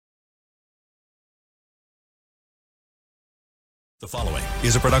The following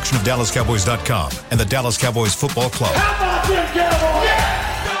is a production of DallasCowboys.com and the Dallas Cowboys Football Club. How about them Cowboys?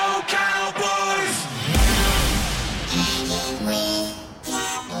 Yeah! Go Cowboys!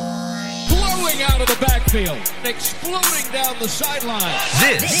 Blowing out of the backfield, exploding down the sideline.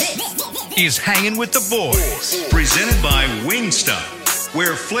 This is Hangin' with the Boys, presented by Wingstop,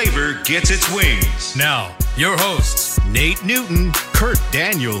 where flavor gets its wings. Now, your hosts, Nate Newton, Kurt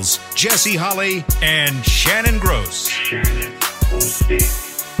Daniels, Jesse Holley, and Shannon Gross.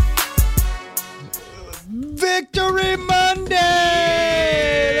 Victory Monday!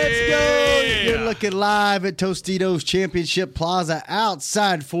 Let's go! You're looking live at Tostitos Championship Plaza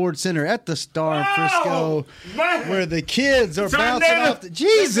outside Ford Center at the Star in Frisco, where the kids are bouncing off the...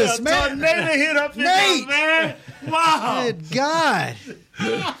 Jesus, man! Tornado hit up in Nate! there, man! Wow! Good God!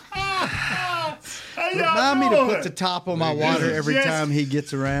 Remind me to put the top on my water every time he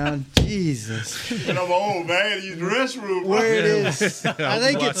gets around. Jesus. And I'm old, man. Use the restroom. Where it is. I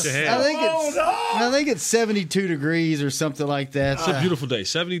think it's 72 degrees or something like that. It's a beautiful day.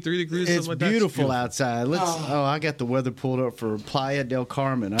 73 degrees. It's something like beautiful, that. outside. I got the weather pulled up for Playa del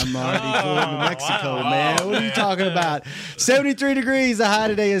Carmen. I'm already going to Mexico, man. What are you talking about? 73 degrees. The high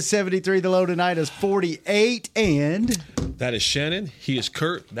today is 73. The low tonight is 48. And that is Shannon. He is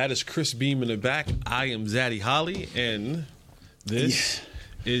Kurt. That is Chris Beam in the back. I am Zaddy Holly, and this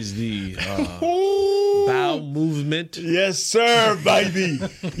is the bowel movement. Yes, sir, baby.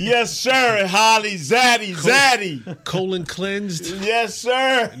 Yes, sir. Holly, Zaddy. Colon cleansed. Yes,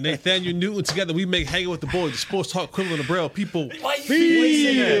 sir. Nathaniel Newton together. We make Hanging with the Boys, the sports talk equivalent of Braille. People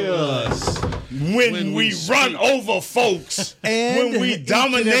Feel us when we run over folks. And when we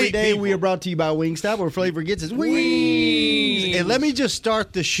dominate every day, people. we are brought to you by Wingstop, where flavor gets its wings. And let me just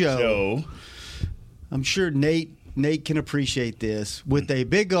start the show. I'm sure Nate can appreciate this with a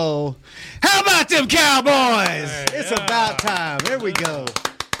big ol' how about them Cowboys? It's about time. There we go.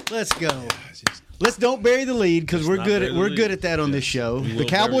 Let's go. Let's don't bury the lead because we're good at that on this show. The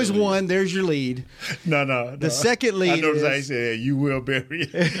Cowboys won. There's your lead. No. The second lead. I noticed I said you will bury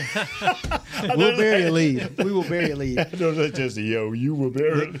it. We'll bury a lead. We will bury a lead. I noticed I just said, you will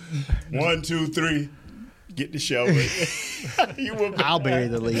bury it. 1, 2, 3. Get the show. I'll bury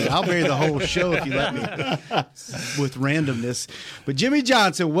the lead. I'll bury the whole show if you let me with randomness. But Jimmy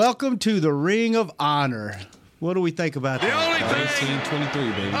Johnson, welcome to the Ring of Honor. What do we think about that? The only thing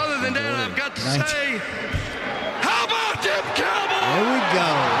 1923, baby. other than that I've got to say, how about them Cowboys? There we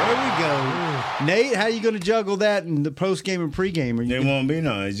go. Nate, how you going to juggle that in the post-game and pre-game? There won't be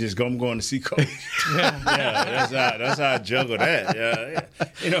none. It's just I'm going to see Coach. That's how I juggle that. Yeah.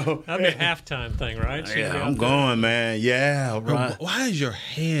 That'd be a halftime thing, right? Yeah, I'm going, man. Yeah, right. Why is your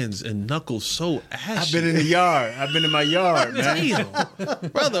hands and knuckles so ashy? I've been in the yard. I've been in my yard, man. Damn.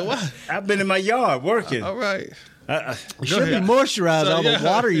 Brother, what? I've been in my yard working. All right. He should be moisturized. All the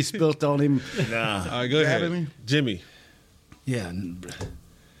water you spilt on him. Nah. All right, go ahead. Me? Jimmy. Yeah.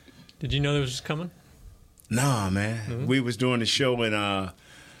 Did you know this was coming? Nah, man. Mm-hmm. We was doing the show and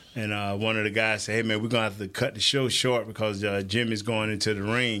one of the guys said, "Hey, man, we're gonna have to cut the show short because Jimmy's going into the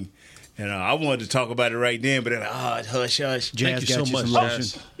ring." And I wanted to talk about it right then, but they're like, hush. Thank you so much,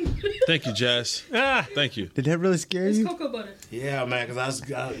 Jazz. Thank you, Jazz. Thank you. Did that really scare you? It's cocoa butter. Yeah, man, because I was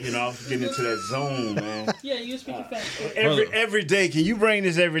getting into that zone, man. Yeah, you speaking fast. Every day. Can you bring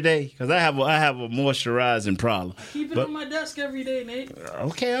this every day? Because I have a moisturizing problem. Keep it on my desk every day, Nate.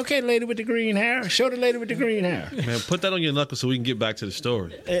 Okay, lady with the green hair. Show the lady with the green hair. Man, put that on your knuckles so we can get back to the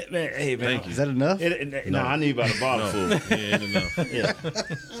story. Hey, man. Thank you. Is that enough? No, I need about a bottle full. Yeah, ain't enough. Yeah.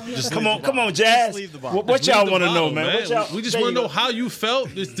 Come on, Jazz. What y'all want to know, man? We just want to know how you felt.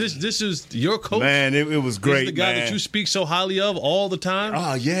 This is your coach. Man, it was great, This is the guy that you speak so highly of all the time.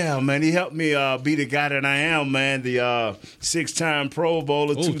 Oh, yeah, man. He helped me be the guy that I am, man. The 6-time Pro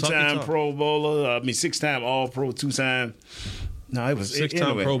Bowler, 2-time Pro Bowler. 6-time All-Pro, 2-time. No, it was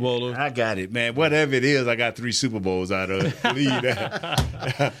 6-time Pro Bowler. I got it, man. Whatever it is, I got 3 Super Bowls out of it. Believe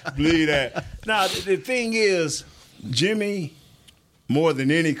that. Believe that. Now, the thing is, Jimmy, more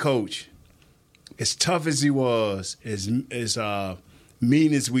than any coach, as tough as he was, as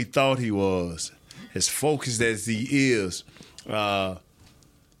mean as we thought he was, as focused as he is,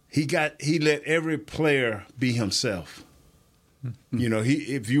 he let every player be himself.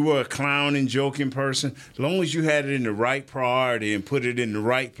 If you were a clown and joking person, as long as you had it in the right priority and put it in the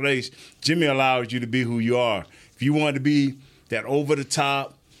right place, Jimmy allowed you to be who you are. If you wanted to be that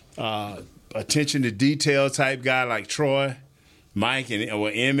over-the-top, attention to detail type guy like Troy, Mike,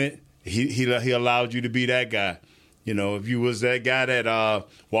 or Emmett, he allowed you to be that guy. If you was that guy that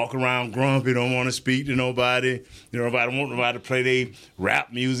walk around grumpy, don't want to speak to nobody, nobody want nobody to play their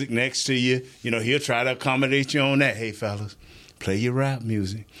rap music next to you, he'll try to accommodate you on that. Hey, fellas, Play your rap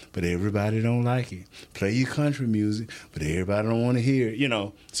music, but everybody don't like it. Play your country music, but everybody don't want to hear it. You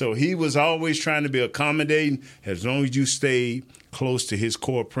know, so he was always trying to be accommodating as long as you stayed close to his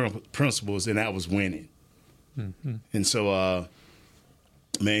core principles, and that was winning. Mm-hmm. And so,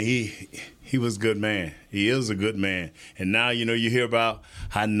 man, he was a good man. He is a good man. And now, you know, you hear about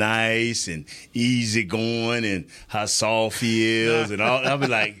how nice and easy going and how soft he is and all. I'll be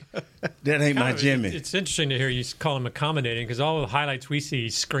like, that ain't my Jimmy. It's interesting to hear you call him accommodating because all the highlights we see,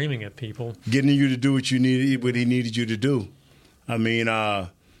 he's screaming at people. Getting you to do what he needed you to do. I mean,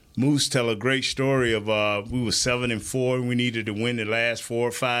 Moose tell a great story of we were 7-4 and we needed to win the last 4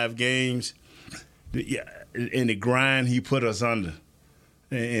 or 5 games. In the grind he put us under.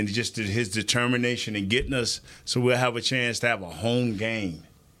 And just his determination in getting us so we'll have a chance to have a home game.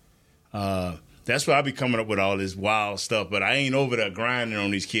 That's why I be coming up with all this wild stuff. But I ain't over there grinding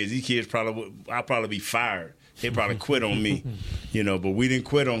on these kids. These kids I'll probably be fired. They probably quit on me, you know. But we didn't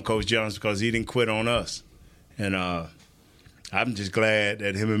quit on Coach Jones because he didn't quit on us. And I'm just glad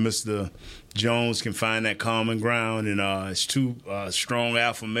that him and Mr. Jones can find that common ground. And it's two strong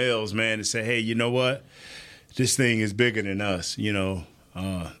alpha males, man, to say, hey, you know what? This thing is bigger than us, you know.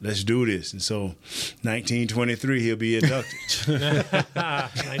 Let's do this. And so 1923, he'll be inducted.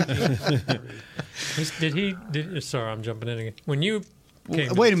 1923. Sorry, I'm jumping in again. When you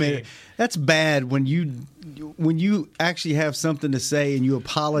came Wait a minute. That's bad when you actually have something to say and you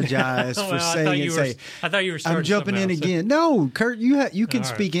apologize for saying it. I thought you were I'm jumping in again. No, Kurt, you can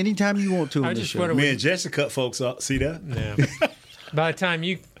speak anytime you want to on this show. Me and Jesse cut folks up. See that? Yeah. By the time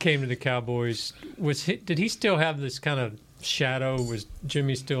you came to the Cowboys, did he still have this kind of shadow? Was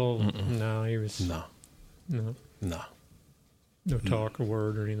Jimmy still? Mm-mm. No, he was. No talk or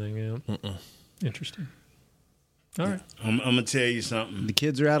word or anything. Yeah. Interesting. All right. I'm gonna tell you something. The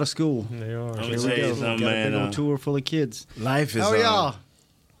kids are out of school. They are. I'm gonna tell you something, man. Got a big old tour full of kids. Life is. How are y'all?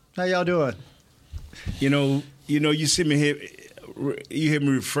 How y'all doing? You know. You see me here. You hear me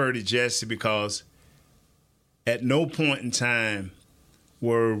refer to Jesse because at no point in time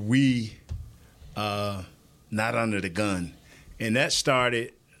were we not under the gun. And that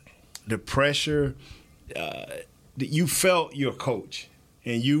started the pressure that you felt your coach.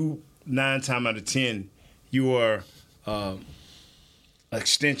 And you, 9 times out of 10, you are an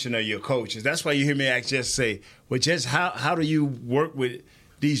extension of your coaches. That's why you hear me just say, well, just how do you work with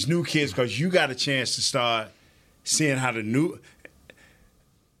these new kids? Because you got a chance to start seeing how the new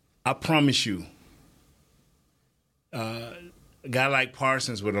 – I promise you, a guy like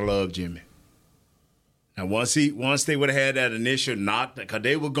Parsons would have loved Jimmy. Now, once they would have had that initial knock, because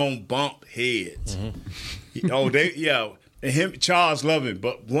they were gonna bump heads. Mm-hmm. And him, Charles loved him,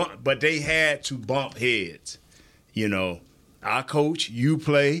 but they had to bump heads. You know, our coach, you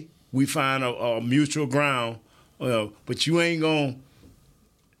play, we find a mutual ground, but you ain't gonna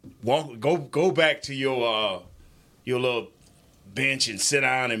go back to your little bench and sit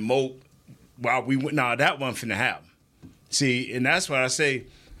down and mope while we went. No, that wasn't finna happen. See, and that's why I say,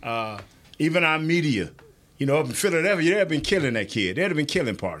 even our media, you know, up in Philadelphia, they've been killing that kid. They'd have been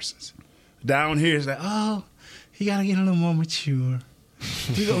killing Parsons. Down here, it's like, oh, he got to get a little more mature.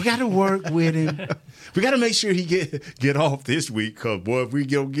 We got to work with him. We got to make sure he get off this week, because, boy, if we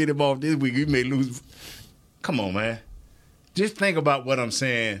don't get him off this week, we may lose. Come on, man. Just think about what I'm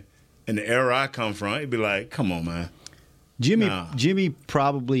saying in the era I come from. It'd be like, come on, man. Jimmy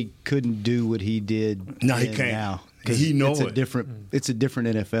probably couldn't do what he did. No, he can't. Now. Because he know it. It's a different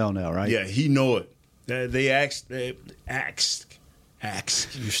NFL now, right? Yeah, he know it. They asked. You're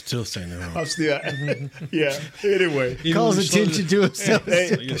still saying it wrong. I'm still. Yeah. Anyway, calls attention to himself.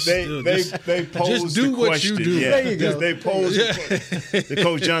 They posed just do the what question. you do. Yeah. There you go. They posed the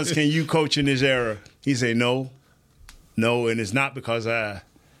Coach Johnson, can you coach in this era? He said no, and it's not because I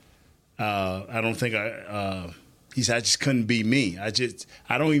don't think he said I just couldn't be me. I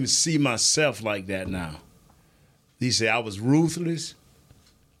don't even see myself like that now. He said I was ruthless,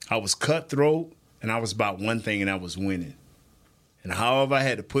 I was cutthroat, and I was about one thing, and I was winning. And however I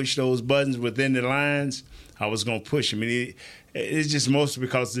had to push those buttons within the lines, I was going to push them. And it's just mostly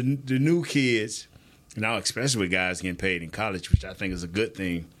because the new kids, now especially with guys getting paid in college, which I think is a good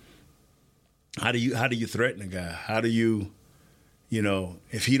thing. How do you threaten a guy? How do you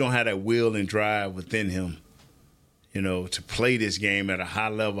if he don't have that will and drive within him, to play this game at a high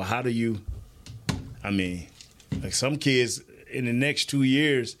level, how do you? I mean, like some kids in the next 2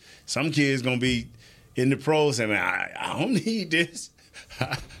 years, some kids gonna be in the pros saying, I don't need this.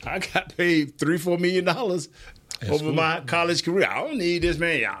 I got paid $3-4 million over my college career. I don't need this,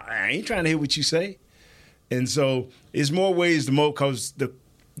 man. I ain't trying to hear what you say. And so it's more ways to motivate, because the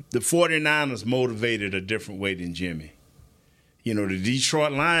 49ers motivated a different way than Jimmy. You know, the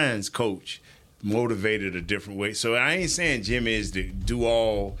Detroit Lions coach motivated a different way. So I ain't saying Jimmy is the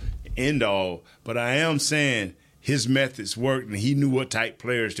do-all, end-all, but I am saying his methods worked, and he knew what type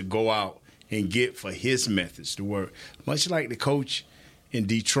players to go out and get for his methods to work. Much like the coach in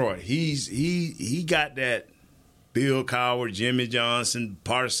Detroit. He got that Bill Cowher, Jimmy Johnson,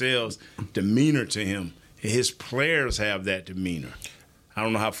 Parcells demeanor to him. His players have that demeanor. I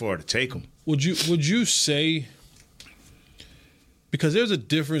don't know how far to take them. Would you say, because there's a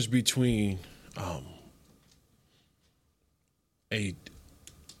difference between a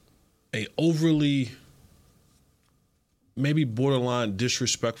overly maybe borderline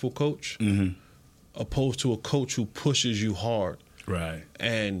disrespectful coach opposed to a coach who pushes you hard. Right.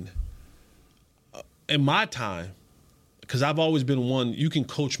 And in my time, because I've always been one, you can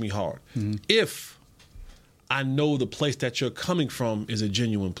coach me hard. If I know the place that you're coming from is a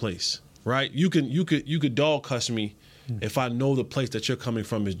genuine place, right? You could dog cuss me if I know the place that you're coming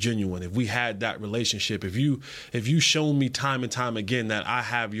from is genuine. If we had that relationship, if you shown me time and time again that I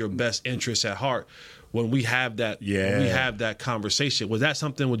have your best interests at heart, when we have that when we have that conversation. Was that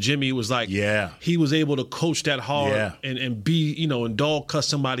something with Jimmy? It was like he was able to coach that hard and be, you know, and dog cuss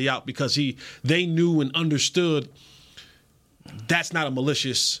somebody out because they knew and understood that's not a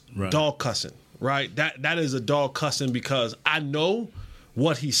malicious dog cussing, right? That is a dog cussing because I know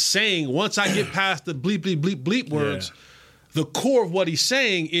what he's saying. Once I get past the bleep, bleep, bleep, bleep words, the core of what he's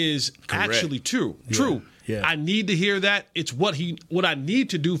saying is actually true. Yeah. I need to hear that. It's what I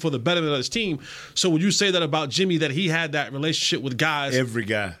need to do for the betterment of his team. So would you say that about Jimmy, that he had that relationship with guys? Every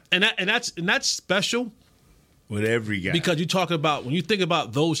guy. And that's special? With every guy. Because you talk about, when you think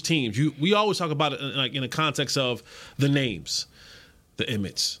about those teams, we always talk about it like in the context of the names. The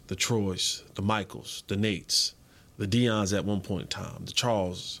Emmets, the Troys, the Michaels, the Nates, the Deons at one point in time, the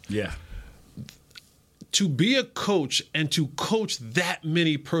Charles. Yeah. To be a coach and to coach that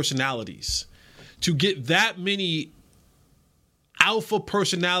many personalities, to get that many alpha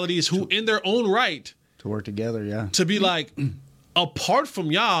personalities who in their own right to work together, to be like, apart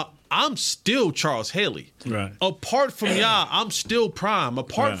from y'all, I'm still Charles Haley. Right. Apart from y'all, I'm still Prime.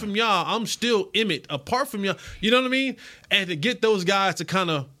 Apart from y'all, I'm still Emmett. Apart from y'all, you know what I mean? And to get those guys to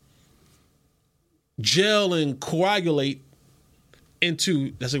kind of gel and coagulate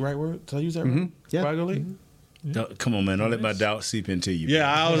into, that's the right word? Did I use that right? Yeah. Coagulate? Come on, man. Don't let my doubt seep into you.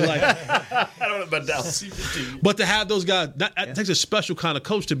 Yeah, I was like, I don't let my doubt seep into you. But to have those guys, that takes a special kind of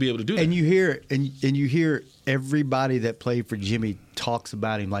coach to be able to do that. And you hear and you hear everybody that played for Jimmy talks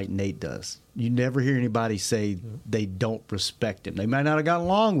about him like Nate does. You never hear anybody say they don't respect him. They might not have got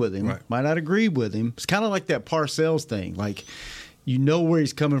along with him, might not agree with him. It's kind of like that Parcells thing. Like, you know where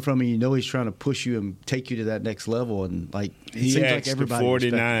he's coming from, and you know he's trying to push you and take you to that next level. And like, it he seems asked like everybody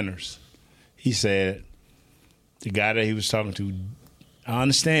the 49ers. He said, the guy that he was talking to, I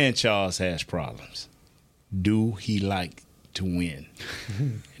understand Charles has problems. Do he like to win?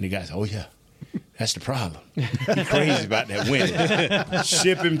 And the guy said, oh, yeah, that's the problem. He's crazy about that winning.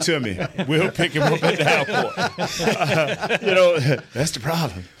 Ship him to me. We'll pick him up at the airport. That's the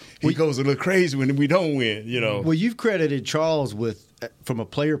problem. He goes a little crazy when we don't win, Well, you've credited Charles with, from a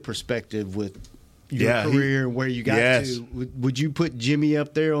player perspective, with your career and where you got to. Would you put Jimmy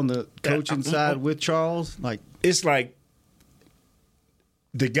up there on the coaching side with Charles? Like, it's like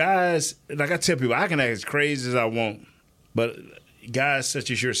the guys, like I tell people, I can act as crazy as I want, but guys such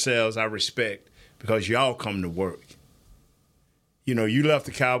as yourselves, I respect because y'all come to work. You left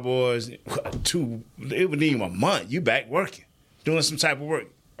the Cowboys it wasn't even a month. You back working, doing some type of work.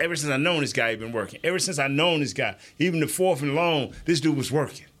 Ever since I known this guy, he been working. Ever since I known this guy, even the 4th and long, this dude was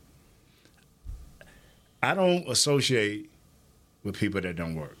working. I don't associate with people that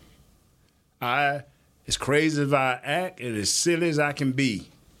don't work. As crazy as I act and as silly as I can be,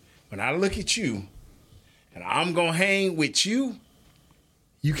 when I look at you and I'm going to hang with you,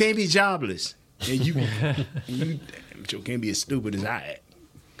 you can't be jobless. And you can't be as stupid as I act.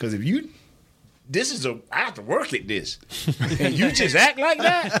 Because if you, I have to work at this. And you just act like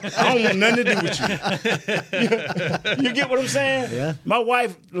that, I don't want nothing to do with you. You get what I'm saying? Yeah. My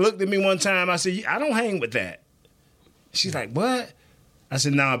wife looked at me one time. I said, I don't hang with that. She's like, what? I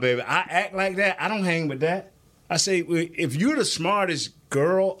said, nah, baby, I act like that. I don't hang with that. I say, if you're the smartest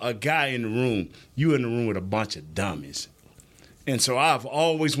girl or guy in the room, you in the room with a bunch of dummies. And so I've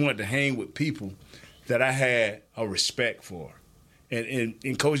always wanted to hang with people that I had a respect for.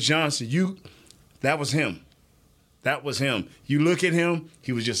 And Coach Johnson, that was him. That was him. You look at him,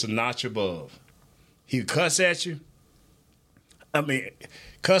 he was just a notch above. He'd cuss at you. I mean,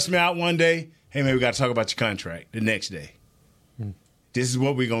 cuss me out one day. Hey, man, we got to talk about your contract the next day. This is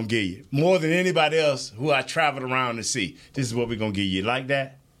what we're going to give you. More than anybody else who I traveled around to see. This is what we're going to give you. Like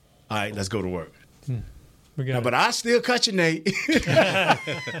that? All right, let's go to work. But I still cut you, Nate.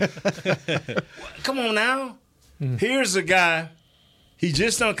 Come on now. Here's a guy. He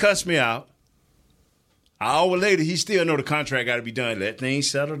just done cussed me out. An hour later, he still know the contract got to be done. Let things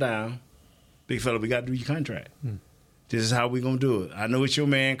settle down. Big fella, we got to do your contract. This is how we going to do it. I know it's your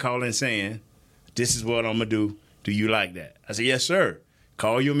man calling saying, this is what I'm going to do. Do you like that? I said, yes, sir.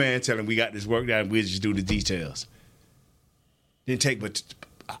 Call your man, tell him we got this work done, we'll just do the details. Didn't take but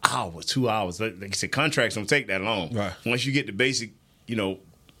an hour, 2 hours. Like I said, contracts don't take that long. Right. Once you get the basic,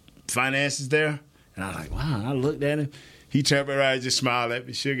 finances there, and I was like, wow, I looked at him. He turned around, just smiled at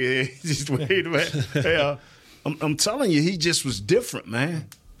me, shook his head, just wait a minute. Hey, I'm telling you, he just was different, man.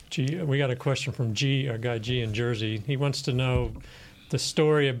 G, we got a question from G, our guy G in Jersey. He wants to know the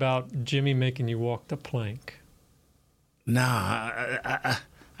story about Jimmy making you walk the plank. Nah,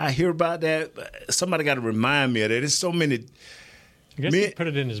 I hear about that. Somebody got to remind me of that. There's so many. I guess he put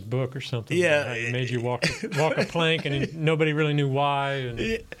it in his book or something. Yeah, how he made you walk a plank, and nobody really knew why.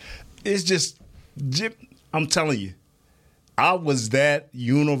 And it's just, Jim. I'm telling you, I was that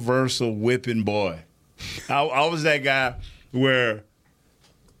universal whipping boy. I was that guy where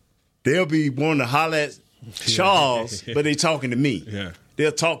they'll be wanting to holler at Charles, but they talking to me. Yeah,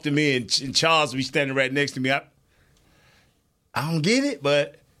 they'll talk to me, and Charles will be standing right next to me. I don't get it,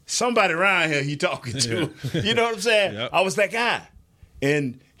 but somebody around here he talking to. Yeah. You know what I'm saying? Yep. I was that guy.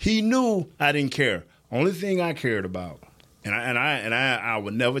 And he knew I didn't care. Only thing I cared about, and I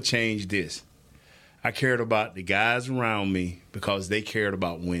would never change this. I cared about the guys around me because they cared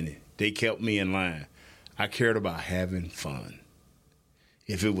about winning. They kept me in line. I cared about having fun.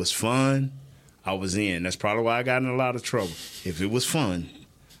 If it was fun, I was in. That's probably why I got in a lot of trouble. If it was fun,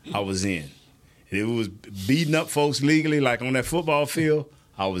 I was in. If it was beating up folks legally, like on that football field,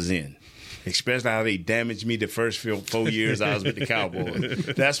 I was in. Especially how they damaged me the first 4 years I was with the Cowboys.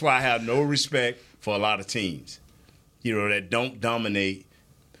 That's why I have no respect for a lot of teams, that don't dominate.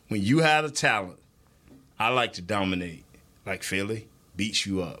 When you have the talent, I like to dominate. Like Philly beats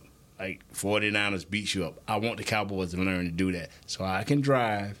you up. Like 49ers beats you up. I want the Cowboys to learn to do that so I can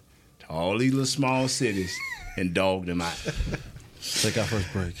drive to all these little small cities and dog them out. Let's take our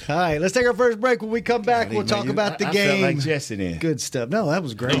first break. All right, let's take our first break. When we come back, we'll talk about the game. I felt like Jesse then. Good stuff. No, that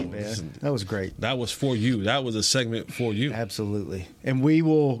was great, man. That was great. That was for you. That was a segment for you. Absolutely. And we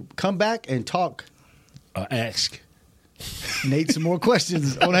will come back and talk. Ask Nate some more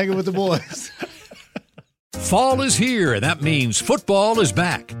questions on Hanging with the Boys. Fall is here, and that means football is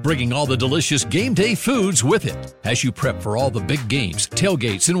back, bringing all the delicious game day foods with it. As you prep for all the big games,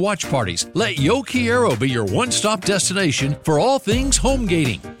 tailgates, and watch parties, let Yo Quiero be your one-stop destination for all things home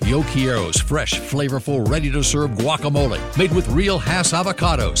gating. Yo Quiero's fresh, flavorful, ready-to-serve guacamole, made with real Hass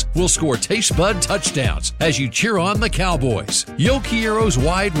avocados, will score taste bud touchdowns as you cheer on the Cowboys. Yo Quiero's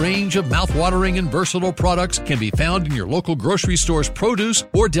wide range of mouth-watering and versatile products can be found in your local grocery store's produce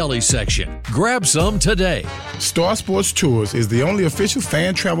or deli section. Grab some today. Star Sports Tours is the only official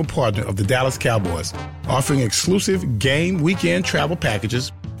fan travel partner of the Dallas Cowboys, offering exclusive game weekend travel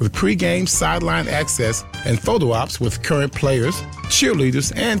packages with pre-game sideline access and photo ops with current players,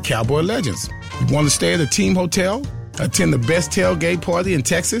 cheerleaders, and Cowboy legends. You want to stay at a team hotel, attend the best tailgate party in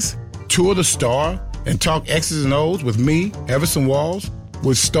Texas, tour the Star, and talk X's and O's with me, Everson Walls?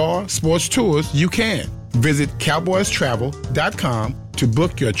 With Star Sports Tours, you can. Visit cowboystravel.com to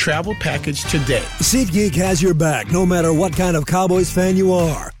book your travel package today. SeatGeek has your back no matter what kind of Cowboys fan you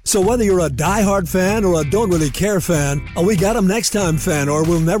are. So whether you're a diehard fan or a don't really care fan, a we got 'em next time fan or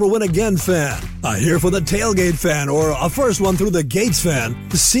we'll never win again fan, a here for the tailgate fan or a first one through the gates fan,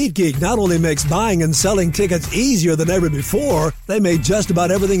 SeatGeek not only makes buying and selling tickets easier than ever before, they made just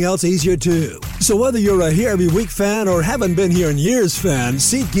about everything else easier too. So whether you're a here every week fan or haven't been here in years fan,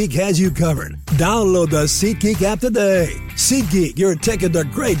 SeatGeek has you covered. Download the SeatGeek app today. SeatGeek, your ticket to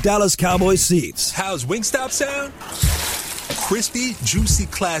great Dallas Cowboys seats. How's Wingstop sound? Crispy, juicy,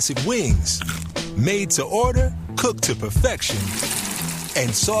 classic wings. Made to order, cooked to perfection.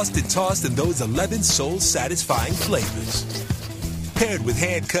 And sauced and tossed in those 11 soul-satisfying flavors. Paired with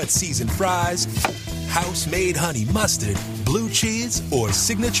hand-cut seasoned fries, house-made honey mustard, blue cheese, or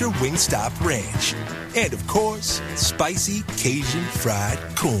signature Wingstop ranch. And, of course, spicy Cajun fried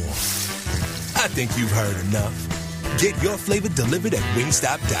corn. I think you've heard enough. Get your flavor delivered at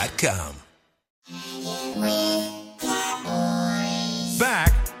wingstop.com.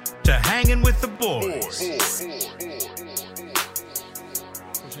 Back to Hanging with the Boys.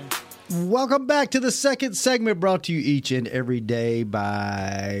 Welcome back to the second segment brought to you each and every day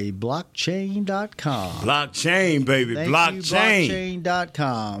by blockchain.com. Blockchain, baby. Thank Blockchain. You,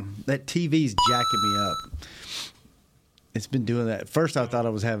 blockchain.com. That TV's jacking me up. It's been doing that. At first, I thought I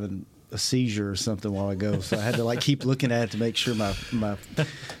was having a seizure or something while ago, so I had to keep looking at it to make sure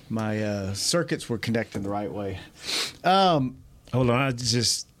my circuits were connecting the right way. Hold on,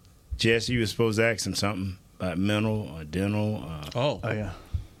 Jesse, you were supposed to ask him something about mental or dental. Oh yeah.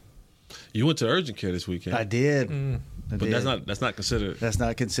 You went to urgent care this weekend. I did. But that's not considered. That's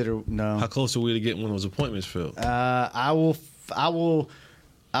not considered. No. How close are we to getting one of those appointments filled? I will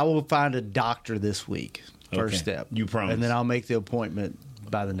find a doctor this week. First step. You promise. And then I'll make the appointment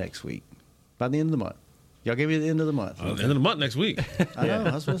by the next week. By the end of the month. Y'all gave me the end of the month. End of the month next week. I know.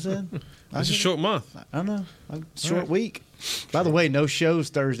 That's what I said. It's a short month. I know. Short week. By the way, no shows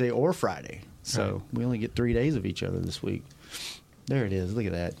Thursday or Friday. So we only get 3 days of each other this week. There it is. Look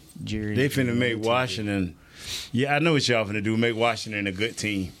at that. Jerry. They finna make Washington. Yeah, I know what y'all finna do. Make Washington a good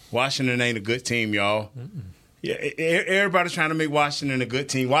team. Washington ain't a good team, y'all. Yeah, everybody's trying to make Washington a good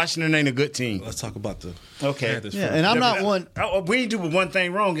team. Washington ain't a good team. Let's talk about the Panthers. Yeah, and I'm not one. We ain't do one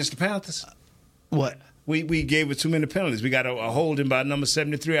thing wrong against the Panthers. What? We gave it too many penalties. We got a holding by number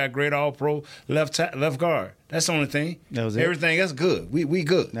 73, our great All-Pro left guard. That's the only thing. That was it. Everything else good. We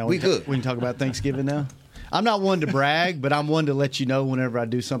good. Now we good. We can talk about Thanksgiving now. I'm not one to brag, but I'm one to let you know whenever I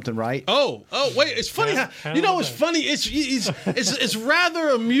do something right. Oh, wait! It's funny. You know what's funny? It's rather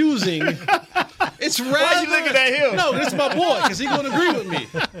amusing. It's rather. Why you looking at him? No, this is my boy because he's going to agree with me.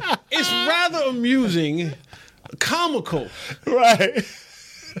 It's rather amusing, comical, right?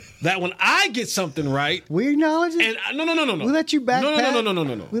 That when I get something right, we acknowledge it. And no. We let you back. No.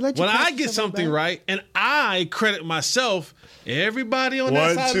 We let you when I get something right, and I credit myself. Everybody on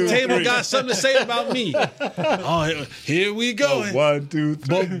that side of the table got something to say about me. Oh, here we go. 1, 2, 3.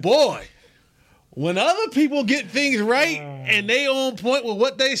 But boy, when other people get things right and they on point with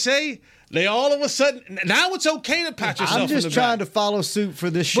what they say, they all of a sudden now it's okay to pat yourself. I'm just trying to follow suit for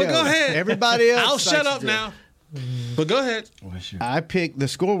this show. But go ahead. Everybody else. I'll shut up now. But go ahead. I picked. The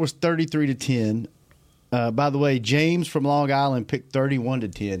score was 33-10. By the way, James from Long Island picked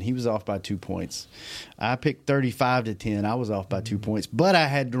 31-10. He was off by 2 points. I picked 35-10. I was off by 2 points, but I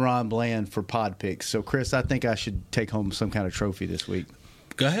had Deron Bland for pod picks. So, Chris, I think I should take home some kind of trophy this week.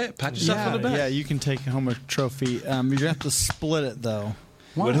 Go ahead, pat yourself on the back. Yeah, you can take home a trophy. You're gonna have to split it though.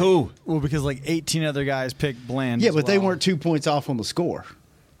 Why? With who? Well, because 18 other guys picked Bland. Yeah, but they weren't 2 points off on the score.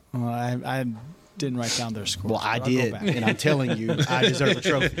 Well, I didn't write down their score. Well, I did, and I'm telling you, I deserve a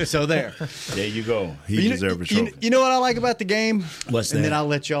trophy. So there you go. He deserves a trophy. You know what I like about the game? What's that? And then I'll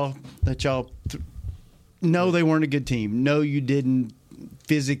let y'all. No, they weren't a good team. No, you didn't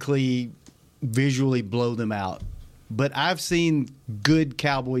physically, visually blow them out. But I've seen good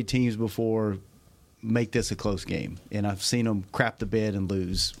Cowboy teams before make this a close game, and I've seen them crap the bed and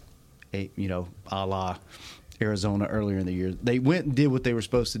lose. A la Arizona earlier in the year. They went and did what they were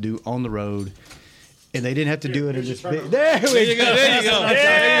supposed to do on the road. And they didn't have to do it in this big. There you go.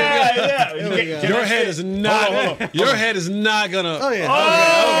 Yeah. Your head is not. Your head is not gonna. Oh yeah.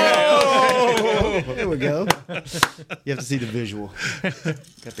 Okay. There we go. You have to see the visual. Got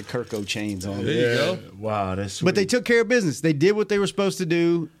the Kirko chains on. There you go. Wow, that's sweet. But they took care of business. They did what they were supposed to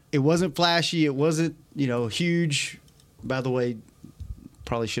do. It wasn't flashy. It wasn't huge. By the way,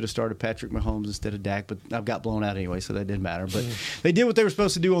 probably should have started Patrick Mahomes instead of Dak, but I've got blown out anyway, so that didn't matter. But they did what they were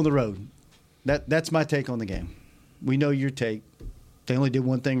supposed to do on the road. That's my take on the game. We know your take. They only did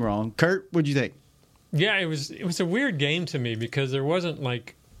one thing wrong. Kurt, what'd you think? Yeah, it was a weird game to me because there wasn't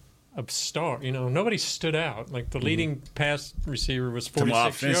like a star. Nobody stood out. Like the leading pass receiver was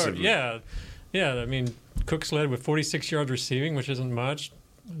 46 yards. Yeah. I mean, Cooks led with 46 yards receiving, which isn't much.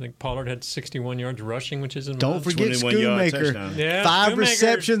 I think Pollard had 61 yards rushing, which isn't Don't much. forget Schoonmaker. Yeah, 5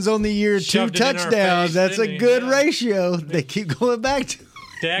 receptions on the year, 2 touchdowns. That's a good ratio. They keep going back to.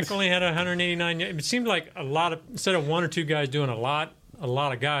 Dak only had 189 yards. It seemed like a lot of, instead of one or two guys doing a lot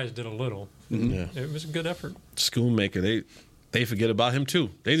of guys did a little. Mm-hmm. Yeah. It was a good effort. Schoonmaker, they forget about him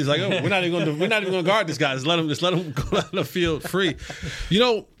too. They just like, we're not even going to guard this guy. Just let him go out the field free.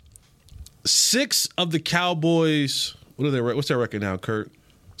 6 of the Cowboys. What's their record now, Kurt?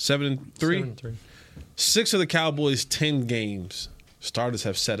 7-3. 7-3. 6 of the Cowboys' 10 games starters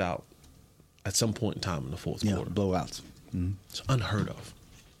have set out at some point in time in the fourth quarter. Blowouts. Mm-hmm. It's unheard of.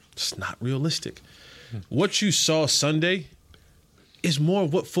 It's not realistic. What you saw Sunday is more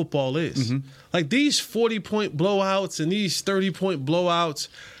of what football is. Mm-hmm. Like these 40-point blowouts and these 30-point blowouts.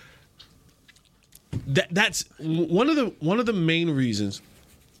 That's one of the main reasons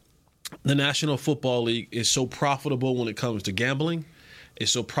the National Football League is so profitable when it comes to gambling,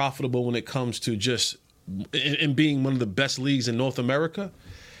 is so profitable when it comes to just and being one of the best leagues in North America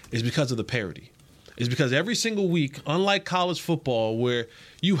is because of the parity. It's because every single week, unlike college football, where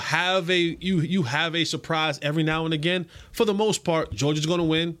you have a surprise every now and again, for the most part, Georgia's going to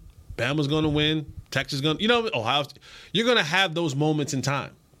win, Bama's going to win, Texas is going to, Ohio, you're going to have those moments in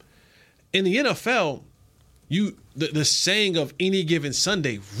time. In the NFL, the saying of any given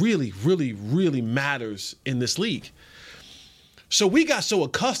Sunday really, really, really matters in this league. So we got so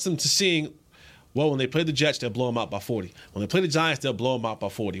accustomed to seeing, well, when they play the Jets, they'll blow them out by 40. When they play the Giants, they'll blow them out by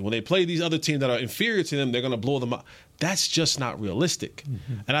 40. When they play these other teams that are inferior to them, they're going to blow them out. That's just not realistic.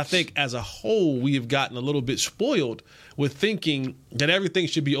 Mm-hmm. And I think as a whole, we have gotten a little bit spoiled with thinking that everything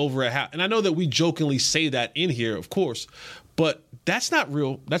should be over at half. And I know that we jokingly say that in here, of course, but that's not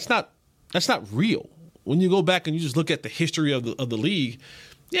real. That's not real. When you go back and you just look at the history of the league,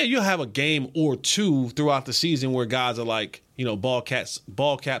 yeah, you'll have a game or two throughout the season where guys are like, ball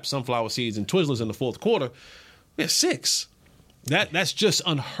cap, sunflower seeds, and Twizzlers in the fourth quarter. Yeah, 6. That's just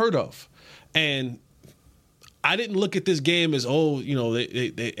unheard of. And I didn't look at this game as,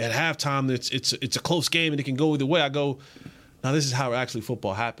 they at halftime it's a close game and it can go either way. I go, now this is how actually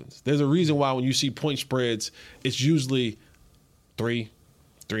football happens. There's a reason why when you see point spreads, it's usually 3,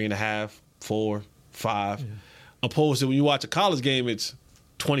 3.5, 4, 5, opposed to when you watch a college game, it's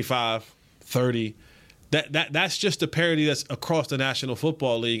 25, 30. That's just the parity that's across the National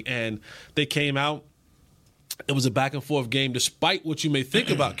Football League. And they came out. It was a back and forth game, despite what you may think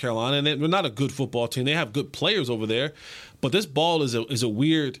about Carolina. And they're not a good football team. They have good players over there, but this ball is a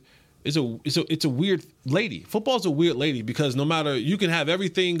weird lady. Football's a weird lady because no matter, you can have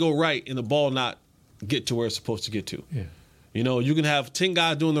everything go right and the ball not get to where it's supposed to get to. Yeah. You can have 10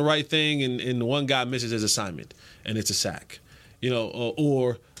 guys doing the right thing and one guy misses his assignment and it's a sack.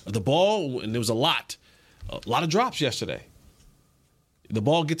 Or the ball, and there was a lot of drops yesterday. The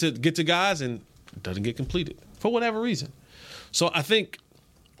ball get to guys and it doesn't get completed for whatever reason. So I think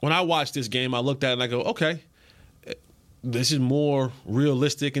when I watched this game, I looked at it and I go, okay, this is more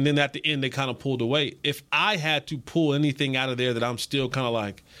realistic. And then at the end, they kind of pulled away. If I had to pull anything out of there that I'm still kind of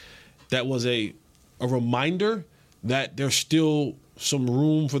like, that was a reminder that there's still some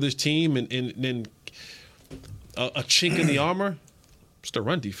room for this team and then a chink in the armor, it's the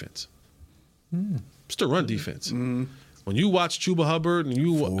run defense. It's the run defense. When you watch Chuba Hubbard and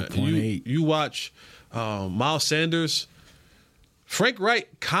you watch Miles Sanders, Frank Wright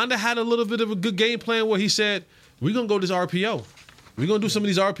kind of had a little bit of a good game plan where he said, we're going to go this RPO. We're going to do some of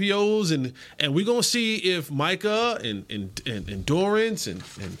these RPOs and we're going to see if Micah and Dorrance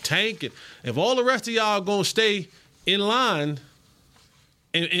and Tank and if all the rest of y'all are going to stay in line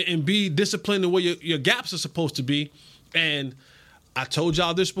and be disciplined the way your gaps are supposed to be. And I told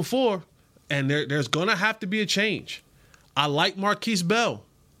y'all this before, and there's going to have to be a change. I like Marquise Bell.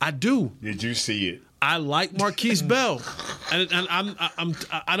 I do. Did you see it? I like Marquise Bell, and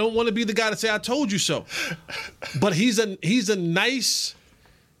I don't want to be the guy to say I told you so, but he's a nice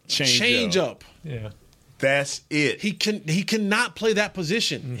change up. Yeah, that's it. He cannot play that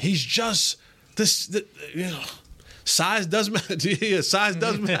position. He's just size does matter. Yeah, size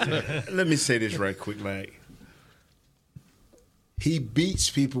does matter. Let me say this right quick, like he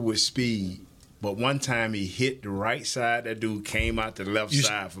beats people with speed. But one time he hit the right side. That dude came out the left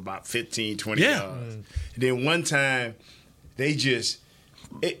side for about 15, 20 yards. And then one time they just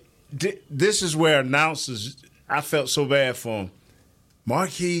 – this is where announcers – I felt so bad for him.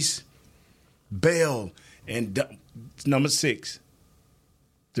 Marquise Bell and number 6.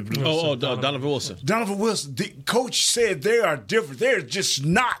 Donovan Wilson. Donovan Wilson. The coach said they are different. They're just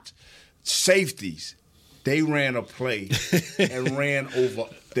not safeties. They ran a play and ran over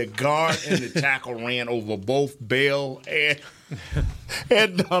the guard and the tackle ran over both Bell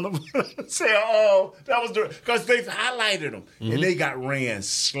and Donovan. Say, that was because they've highlighted them and they got ran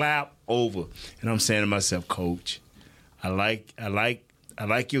slap over. And I'm saying to myself, Coach, I like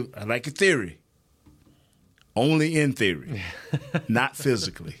your theory. Only in theory, not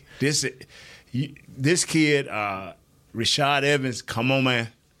physically. This kid, Rashad Evans, come on, man.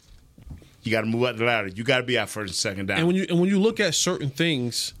 You got to move up the ladder. You got to be our first and second down. And when you look at certain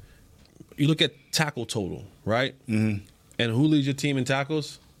things, you look at tackle total, right? Mm-hmm. And who leads your team in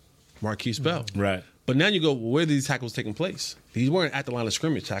tackles? Marquise Bell. Right. But now you go, well, where are these tackles taking place? These weren't at the line of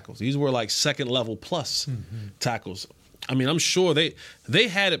scrimmage tackles. These were like second level plus tackles. I mean, I'm sure they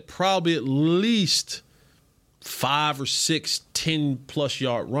had it probably at least 5 or 6 10-plus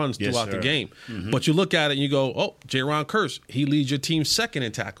yard runs throughout the game. Mm-hmm. But you look at it and you go, oh, Jaron Kearse, he leads your team second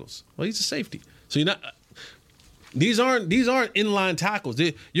in tackles. Well, he's a safety. So you're not – these aren't inline tackles.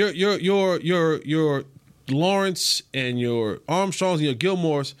 Your Lawrence and your Armstrongs and your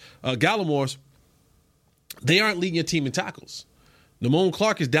Gallimores, they aren't leading your team in tackles. Damone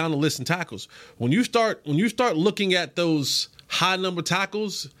Clark is down the list in tackles. When you start looking at those high number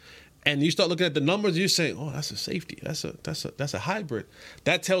tackles, and you start looking at the numbers, you're saying, "Oh, that's a safety. That's a hybrid."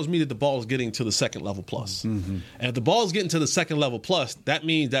 That tells me that the ball is getting to the second level plus. Mm-hmm. And if the ball is getting to the second level plus, that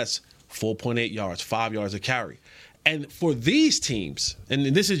means that's 4.8 yards, 5 yards a carry. And for these teams, and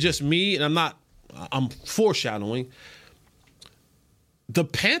this is just me, and I'm foreshadowing, the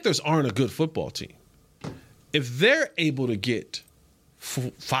Panthers aren't a good football team. If they're able to get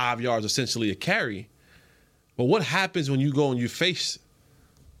 5 yards essentially a carry, well, what happens when you go and you face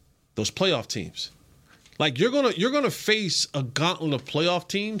those playoff teams? Like you're gonna face a gauntlet of playoff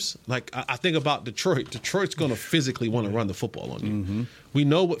teams. Like I think about Detroit. Detroit's gonna physically want to run the football on you. Mm-hmm. We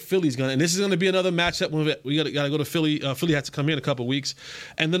know what Philly's gonna, and this is gonna be another matchup when we gotta go to Philly. Philly has to come here in a couple of weeks,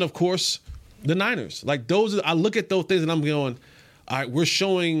 and then of course the Niners. Like those, I look at those things and I'm going, all right, we're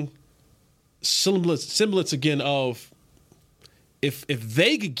showing semblance again of if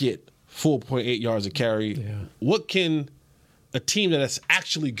they could get 4.8 yards a carry, what can a team that's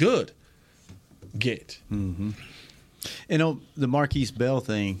actually good get? Mm-hmm. The Marquise Bell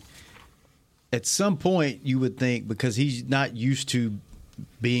thing, at some point you would think, because he's not used to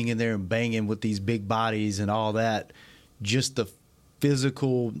being in there and banging with these big bodies and all that, just the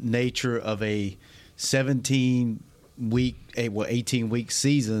physical nature of a 18-week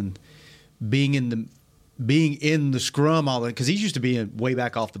season, being in the scrum all the, because he's used to being way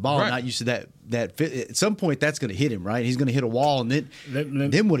back off the ball, not used to that at some point that's going to hit him, right? He's going to hit a wall, and then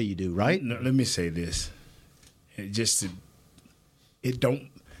what do you do, right? Let me say this. It don't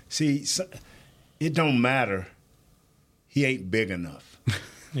matter. He ain't big enough.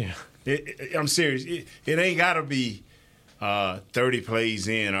 Yeah. I'm serious. It ain't got to be 30 plays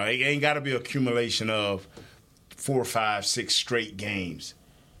in, or it ain't got to be accumulation of 4, 5, 6 straight games.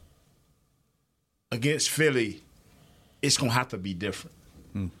 Against Philly, it's going to have to be different.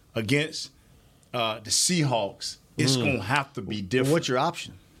 Against the Seahawks, it's going to have to be different. Well, what's your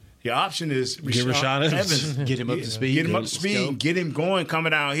option? Your option is Rashaan Evans. Get him up to speed. Get him up to speed. Get him going,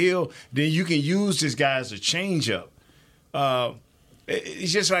 coming downhill. Then you can use this guy as a changeup.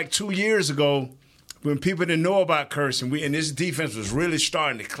 It's just like 2 years ago when people didn't know about Curse, and this defense was really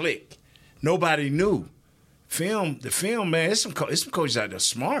starting to click. Nobody knew. The film, man, there's some coaches out there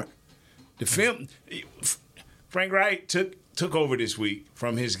smart. The film, Frank Wright took over this week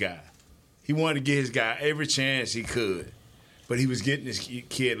from his guy. He wanted to get his guy every chance he could, but he was getting this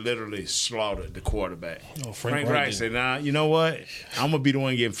kid literally slaughtered, the quarterback. Frank Wright said, "Nah, you know what? I'm gonna be the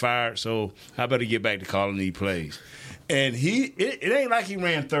one getting fired, so I better get back to calling these plays." And it ain't like he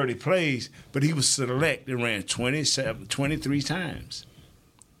ran 30 plays, but he was select and ran 23 times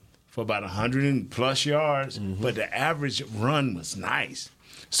for about 100+ yards. Mm-hmm. But the average run was nice.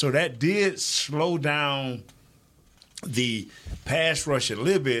 So that did slow down the pass rush a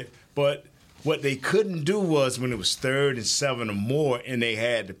little bit, but what they couldn't do was when it was 3rd and 7 or more and they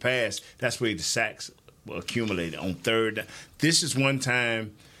had to pass, that's where the sacks accumulated on third. This is one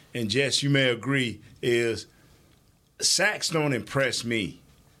time, and Jess, you may agree, is sacks don't impress me,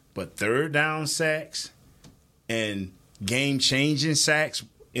 but third down sacks and game-changing sacks,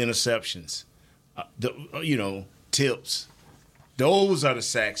 interceptions, tips, those are the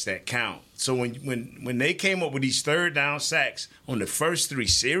sacks that count. So when they came up with these third down sacks on the first 3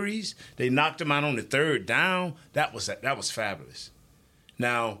 series, they knocked them out on the third down. That was fabulous.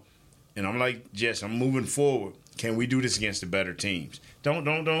 Now, and I'm like, Jess, I'm moving forward. Can we do this against the better teams?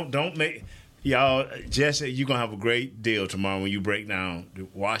 Don't make y'all. Jess, you're gonna have a great deal tomorrow when you break down the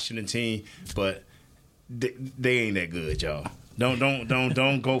Washington team, but they ain't that good, y'all.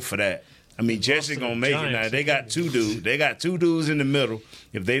 Don't go for that. I mean, Jesse gonna make it now. They got 2 dudes. They got 2 dudes in the middle.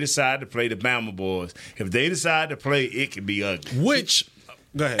 If they decide to play the Bama boys, if they decide to play, it could be ugly.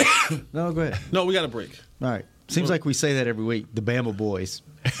 Go ahead. No, go ahead. No, we got a break. All right. Seems like we say that every week. The Bama boys.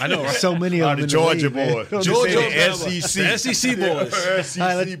 I know, right? So many of them. The Georgia boys. Georgia SEC. The SEC boys.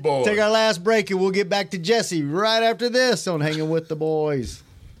 SEC boys. Take our last break, and we'll get back to Jesse right after this on Hanging with the Boys.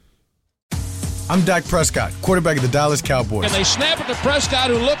 I'm Dak Prescott, quarterback of the Dallas Cowboys. And they snap it to Prescott,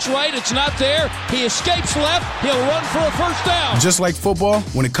 who looks right. It's not there. He escapes left. He'll run for a first down. Just like football,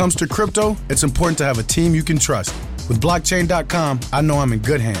 when it comes to crypto, it's important to have a team you can trust. With blockchain.com, I know I'm in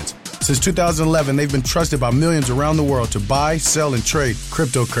good hands. Since 2011, they've been trusted by millions around the world to buy, sell, and trade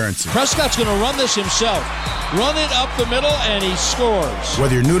cryptocurrency. Prescott's going to run this himself. Run it up the middle, and he scores.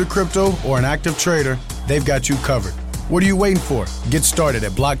 Whether you're new to crypto or an active trader, they've got you covered. What are you waiting for? Get started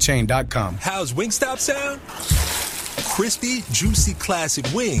at blockchain.com. How's Wingstop sound? Crispy, juicy, classic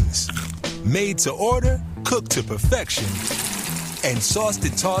wings. Made to order, cooked to perfection, and sauced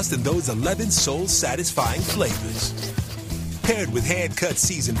and tossed in those 11 soul-satisfying flavors. Paired with hand-cut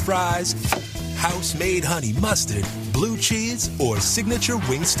seasoned fries, house-made honey mustard, blue cheese, or signature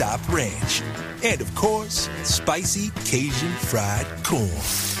Wingstop ranch. And of course, spicy Cajun fried corn.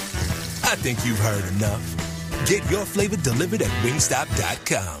 I think you've heard enough. Get your flavor delivered at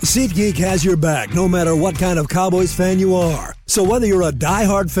Wingstop.com. SeatGeek has your back no matter what kind of Cowboys fan you are. So whether you're a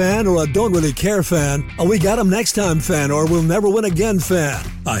diehard fan or a don't really care fan, a we got 'em next time fan or we'll never win again fan,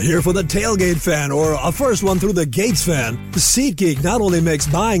 a here for the tailgate fan or a first one through the gates fan, SeatGeek not only makes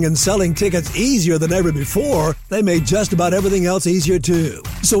buying and selling tickets easier than ever before, they made just about everything else easier too.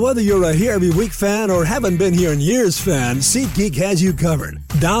 So whether you're a here every week fan or haven't been here in years fan, SeatGeek has you covered.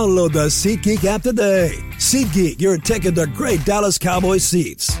 Download the SeatGeek app today. SeatGeek, your ticket to great Dallas Cowboys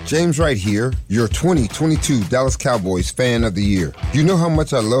seats. James Wright here, your 2022 Dallas Cowboys Fan of the Year. You know how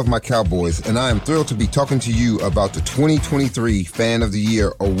much I love my Cowboys, and I am thrilled to be talking to you about the 2023 Fan of the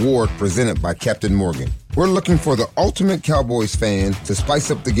Year award presented by Captain Morgan. We're looking for the ultimate Cowboys fan to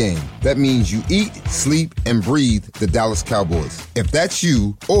spice up the game. That means you eat, sleep, and breathe the Dallas Cowboys. If that's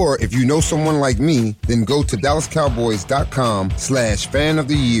you, or if you know someone like me, then go to DallasCowboys.com/fan of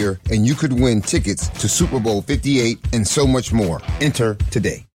the year, and you could win tickets to Super Bowl 58 and so much more. Enter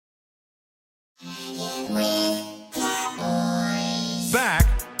today. Back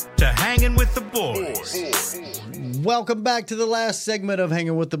to Hanging with the Boys. Welcome back to the last segment of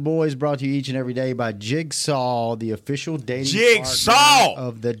Hanging with the Boys, brought to you each and every day by Jigsaw, the official dating partner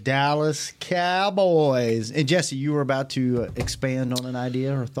of the Dallas Cowboys. And Jesse, you were about to expand on an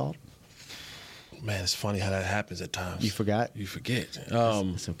idea or thought? Man, it's funny how that happens at times. You forgot? You forget.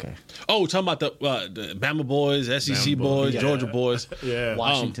 It's okay. Oh, talking about the Bama boys, SEC boys, Georgia boys. Yeah.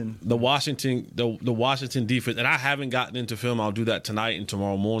 Washington. The Washington defense. And I haven't gotten into film. I'll do that tonight and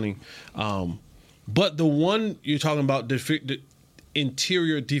tomorrow morning. But the one you're talking about, the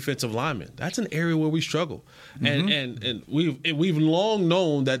interior defensive lineman, that's an area where we struggle. Mm-hmm. And we've long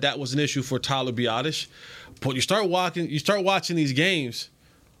known that was an issue for Tyler Biadasz. But you start watching these games.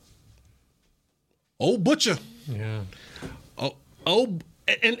 Old Butcher. Yeah.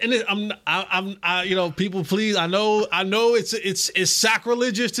 People, please. I know it's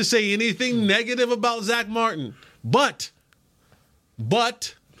sacrilegious to say anything negative about Zach Martin, but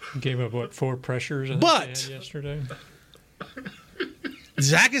gave up 4 pressures yesterday.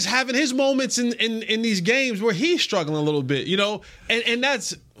 Zach is having his moments in these games where he's struggling a little bit, and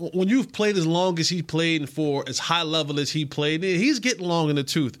that's when you've played as long as he played and for as high level as he played, he's getting long in the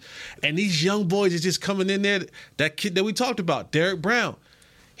tooth. And these young boys are just coming in there. That kid that we talked about, Derek Brown,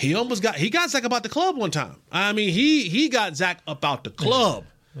 he got Zach about the club one time. I mean, he got Zach up out the club,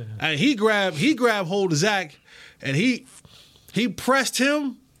 and he grabbed hold of Zach, and he pressed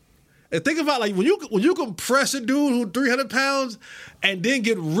him. And think about when you can press a dude who's 300 pounds and then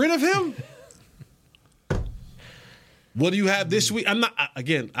get rid of him. What do you have this week? I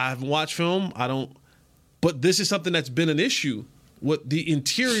haven't watched film. But this is something that's been an issue with the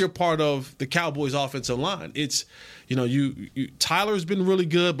interior part of the Cowboys' offensive line. It's, Tyler's been really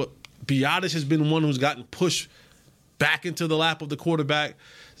good, but Biadasz has been one who's gotten pushed back into the lap of the quarterback.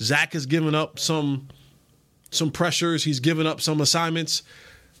 Zach has given up some pressures. He's given up some assignments.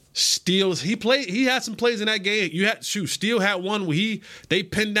 Steele, he had some plays in that game. Steele had one where they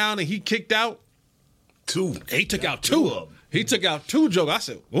pinned down and he kicked out 2. He took out 2 of them. He took out 2 jokes. I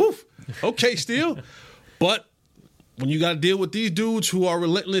said, oof, okay, Steele. But when you got to deal with these dudes who are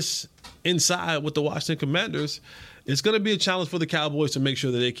relentless inside with the Washington Commanders, it's going to be a challenge for the Cowboys to make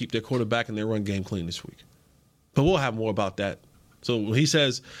sure that they keep their quarterback and their run game clean this week. But we'll have more about that. So when he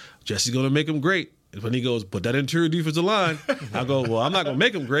says, Jesse's going to make him great, when he goes, but that interior defensive line, I go, well, I'm not going to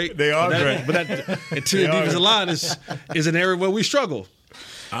make them great. They are great. But that interior defensive line is an area where we struggle.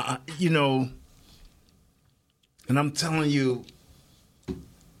 And I'm telling you,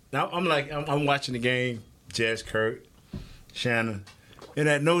 now I'm watching the game, Jess, Kurt, Shannon, and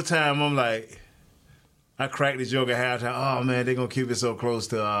at no time I'm like, I cracked the joke at halftime, oh man, they're going to keep it so close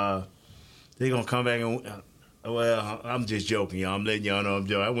to, they're going to come back and well, I'm just joking, y'all. I'm letting y'all know I'm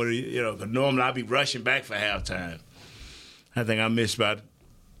joking. I want to, because normally I'd be rushing back for halftime. I think I missed about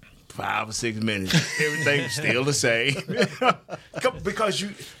 5 or 6 minutes. Everything's still the same. Because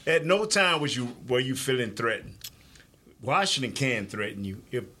at no time were you feeling threatened. Washington can threaten you.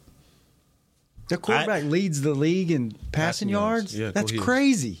 If the quarterback leads the league in passing yards, yeah, that's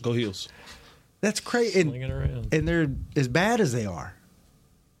crazy. Go Heels. That's crazy. And they're as bad as they are.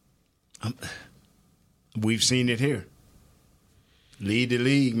 We've seen it here. Lead the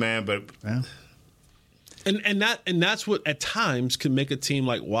league, man, but And that's what at times can make a team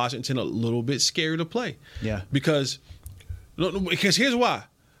like Washington a little bit scary to play. Yeah. Because here's why.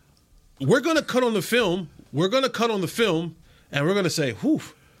 We're going to cut on the film. And we're going to say, whew,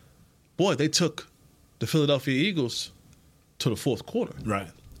 boy, they took the Philadelphia Eagles to the fourth quarter. Right.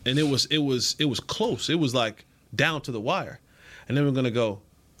 And it was close. It was like down to the wire. And then we're going to go,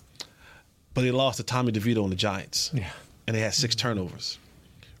 but they lost to Tommy DeVito and the Giants. Yeah. And they had 6 turnovers.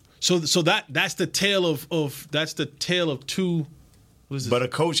 So that's the tale of two. What is it? But a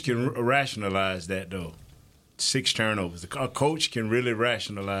coach can rationalize that though. 6 turnovers. A coach can really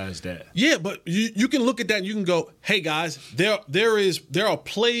rationalize that. Yeah, but you can look at that and you can go, hey guys, there are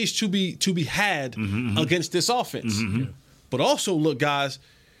plays to be had against this offense. Mm-hmm. But also look, guys,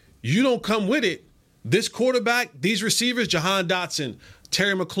 you don't come with it. This quarterback, these receivers, Jahan Dotson,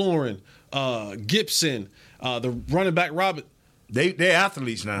 Terry McLaurin, Gibson, the running back Robert. They're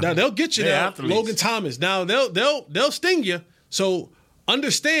athletes now. Now they'll get you there. Athletes. Logan Thomas. Now they'll sting you. So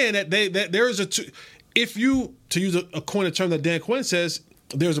understand that there is if you, to use a coin term that Dan Quinn says,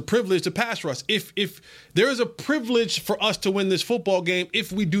 there's a privilege to pass rush. If there is a privilege for us to win this football game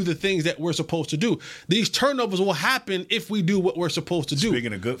if we do the things that we're supposed to do. These turnovers will happen if we do what we're supposed to do.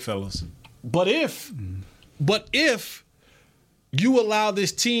 Speaking of Goodfellas. But if you allow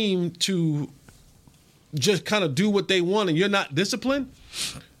this team to just kind of do what they want and you're not disciplined,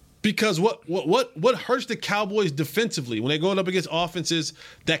 because what hurts the Cowboys defensively when they're going up against offenses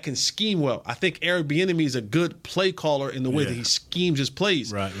that can scheme well? I think Eric Bieniemy is a good play caller in the way that he schemes his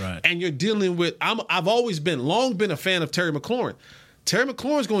plays. Right. And you're dealing with I've always long been a fan of Terry McLaurin. Terry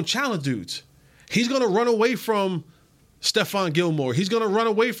McLaurin's going to challenge dudes. He's going to run away from Stephon Gilmore. He's going to run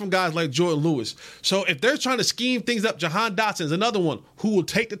away from guys like Jordan Lewis. So if they're trying to scheme things up, Jahan Dotson is another one who will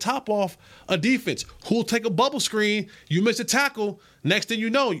take the top off a defense, who will take a bubble screen. You miss a tackle. Next thing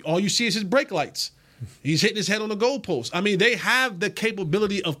you know, all you see is his brake lights. He's hitting his head on the goalpost. I mean, they have the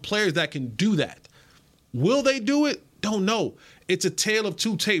capability of players that can do that. Will they do it? Don't know. It's a tale of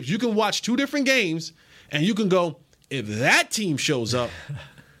two tapes. You can watch 2 different games, and you can go, if that team shows up,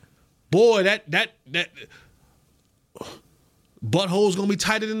 boy, that butthole's gonna be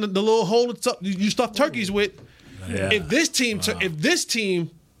tighter than the little hole you stuff turkeys with. Yeah. If this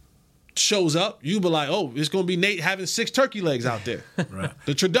team shows up, you be like, oh, it's gonna be Nate having 6 turkey legs out there. Right.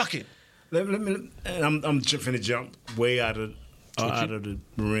 The turducken. I'm finna jump way out of the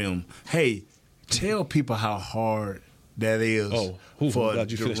rim. Hey, tell people how hard that is for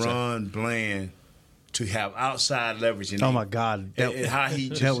DeRon Bland to have outside leverage. Oh my God,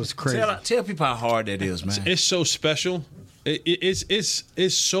 that was crazy. Tell people how hard that is, man. It's so special.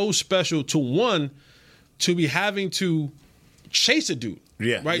 It's so special to be having to chase a dude.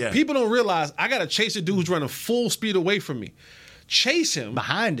 Yeah. Right? Yeah. People don't realize I gotta chase a dude who's running full speed away from me. Chase him.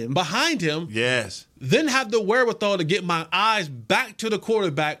 Behind him. Yes. Then have the wherewithal to get my eyes back to the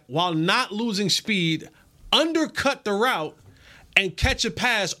quarterback while not losing speed, undercut the route, and catch a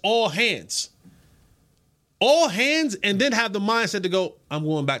pass all hands. All hands, and then have the mindset to go, I'm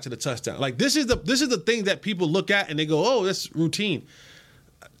going back to the touchdown. Like this is the thing that people look at and they go, oh, that's routine.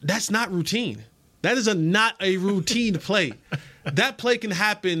 That's not routine. That is not a routine play. That play can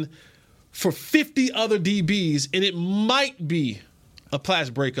happen for 50 other DBs, and it might be a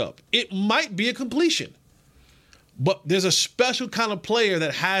pass breakup. It might be a completion. But there's a special kind of player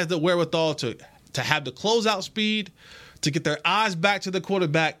that has the wherewithal to have the closeout speed, to get their eyes back to the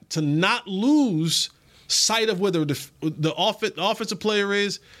quarterback, to not lose sight of where the offensive player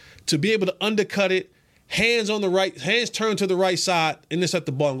is, to be able to undercut it, hands turned to the right side, and intercept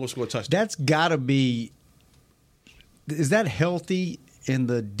the ball and go score a touchdown. That's got to be. Is that healthy in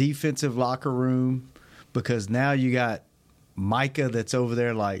the defensive locker room? Because now you got Micah that's over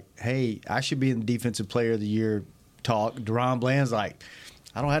there like, hey, I should be in the Defensive Player of the Year talk. DeRon Bland's like,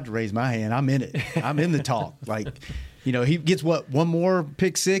 I don't have to raise my hand. I'm in it. I'm in the talk. Like, you know, he gets one more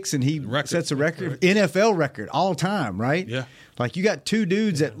pick six and he sets a record, NFL record all time, right? Yeah. Like you got 2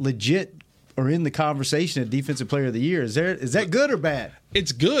 dudes that legit are in the conversation of Defensive Player of the Year. Is that good or bad?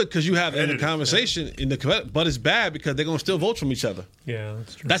 It's good because you have in the conversation but it's bad because they're gonna still vote from each other. Yeah,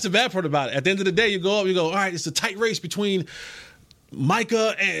 that's true. That's the bad part about it. At the end of the day, you go, all right, it's a tight race between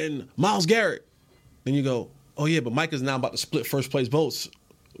Micah and Myles Garrett. Then you go, oh yeah, but Micah's now about to split first place votes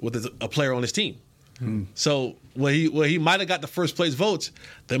with a player on his team. So where he might have got the first place votes,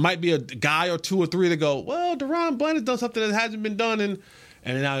 there might be a guy or 2 or 3 that go, well, DeRon Bland has done something that hasn't been done, and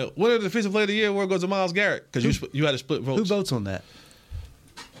now winner of the Defensive Player of the Year, where goes to Myles Garrett because you had to split votes. Who votes on that?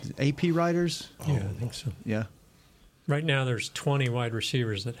 AP writers? Yeah, I think so. Yeah. Right now, there's 20 wide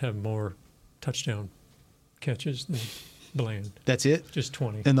receivers that have more touchdown catches than Bland. That's it? Just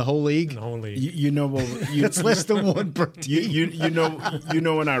 20. In the whole league? In the whole league. You know what? It's less than one per team. You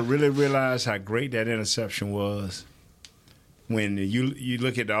know when I really realized how great that interception was? When you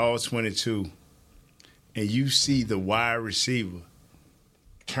look at the all-22 and you see the wide receiver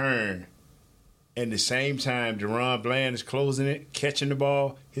turn, and at the same time Deron Bland is closing it, catching the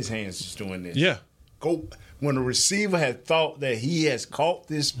ball, his hands just doing this. Yeah. Go when the receiver had thought that he has caught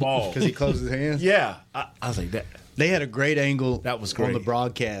this ball. Because he closed his hands? Yeah. I was like that. They had a great angle That was great. on the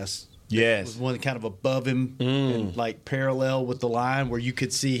broadcast. Yes. It was one kind of above him and like parallel with the line where you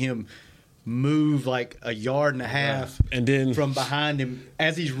could see him move like a yard and a half and then from behind him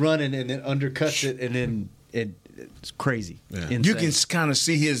as he's running and then undercuts it and then it's crazy. Yeah. You can kind of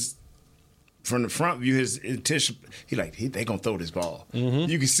see his from the front view his intention. They gonna throw this ball.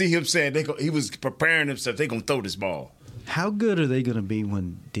 You can see him saying he was preparing himself. They gonna throw this ball. How good are they gonna be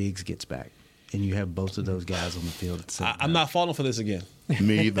when Diggs gets back and you have both of those guys on the field at the same time? I'm not falling for this again.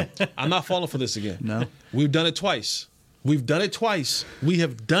 Me either. I'm not falling for this again. No. We've done it twice. We've done it twice. We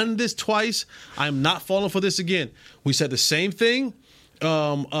have done this twice. I'm not falling for this again. We said the same thing.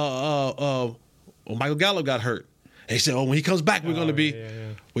 When Michael Gallup got hurt. They said, when he comes back, we're going to be. Yeah.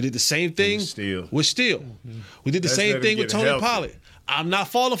 We did the same thing with Steele. Mm-hmm. We did the same thing with Tony Pollard. I'm not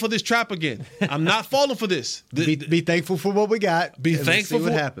falling for this trap again. I'm not falling for this. Be thankful for what we got. Be thankful for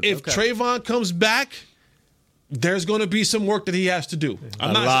what happens. If Trayvon comes back, there's going to be some work that he has to do.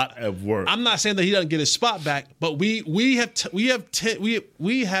 A lot of work. I'm not saying that he doesn't get his spot back, but we have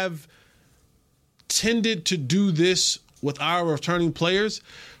tended to do this with our returning players.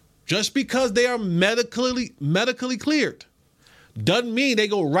 Just because they are medically cleared doesn't mean they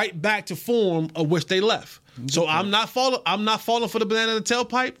go right back to form of which they left. So I'm not falling for the banana in the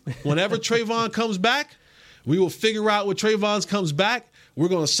tailpipe. Whenever Trayvon comes back, we will figure out when Trayvon comes back. We're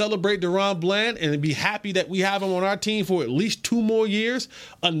going to celebrate Deron Bland and be happy that we have him on our team for at least 2 more years,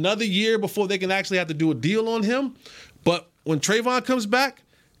 another year before they can actually have to do a deal on him. But when Trayvon comes back,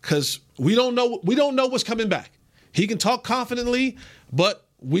 because we don't know what's coming back. He can talk confidently, but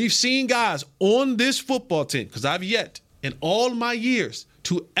we've seen guys on this football team, because I've yet in all my years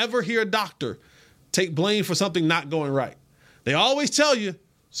to ever hear a doctor take blame for something not going right. They always tell you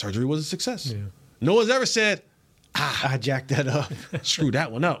surgery was a success. Yeah. No one's ever said, I jacked that up. Screw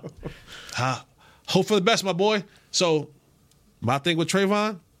that one up. Hope for the best, my boy. So my thing with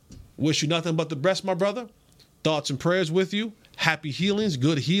Trayvon, wish you nothing but the best, my brother. Thoughts and prayers with you. Happy healings,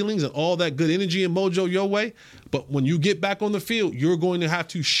 good healings, and all that good energy and mojo your way. But when you get back on the field, you're going to have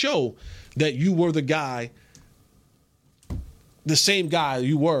to show that you were the guy, the same guy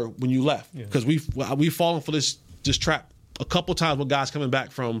you were when you left. Because we've fallen for this trap a couple times with guys coming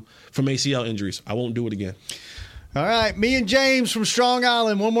back from ACL injuries. I won't do it again. All right, me and James from Strong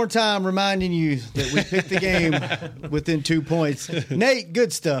Island, one more time reminding you that we picked the game within 2 points. Nate,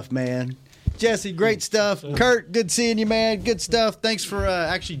 good stuff, man. Jesse, great stuff. Kurt, good seeing you, man. Good stuff. Thanks for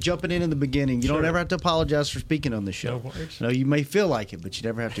actually jumping in the beginning. You don't ever have to apologize for speaking on the show. No, you may feel like it, but you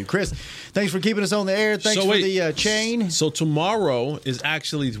never have to. Chris, thanks for keeping us on the air. Thanks for the chain. So tomorrow is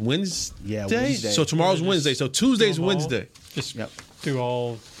actually Wednesday? Yeah, Wednesday. So tomorrow's Wednesday. So Tuesday's Wednesday. Just do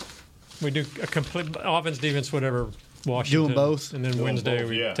all. We do a complete offense, defense, whatever. Washington. Doing both. And then Wednesday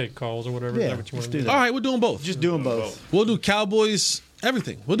we take calls or whatever. Yeah, Is that what you want to do? All right, we're doing both. Just doing both. We'll do Cowboys,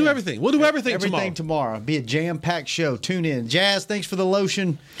 everything. We'll do everything. We'll do everything tomorrow. Be a jam-packed show. Tune in. Jazz, thanks for the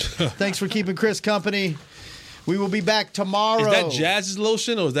lotion. Thanks for keeping Chris company. We will be back tomorrow. Is that Jazz's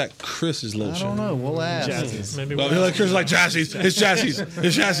lotion or is that Chris's lotion? I don't know. We'll ask. Jazzy's. Maybe Chris is like Jazzy's. It's Jazzy's.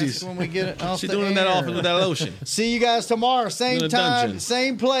 It's Jazzy's. When we get it off She's doing that often with that lotion. See you guys tomorrow. Same time,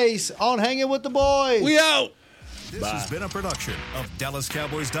 same place on Hanging with the Boys. We out. This has been a production of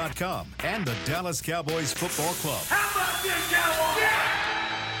DallasCowboys.com and the Dallas Cowboys Football Club. How about this, Cowboys?